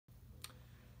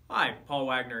Hi, Paul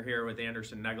Wagner here with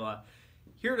Anderson-Negele.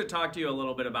 Here to talk to you a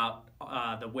little bit about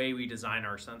the way we design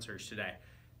our sensors today.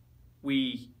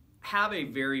 We have a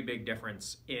very big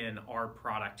difference in our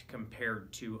product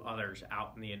compared to others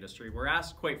out in the industry. We're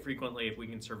asked quite frequently if we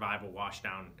can survive a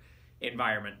washdown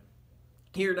environment.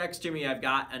 Here next to me I've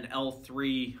got an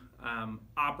L3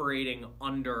 operating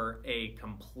under a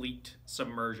complete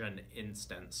submersion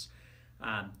instance.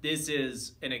 This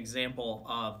is an example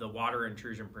of the water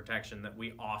intrusion protection that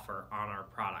we offer on our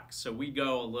products. So we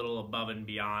go a little above and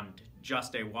beyond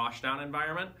just a washdown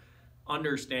environment,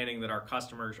 understanding that our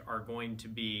customers are going to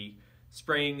be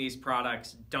spraying these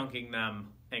products, dunking them,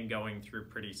 and going through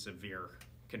pretty severe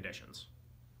conditions.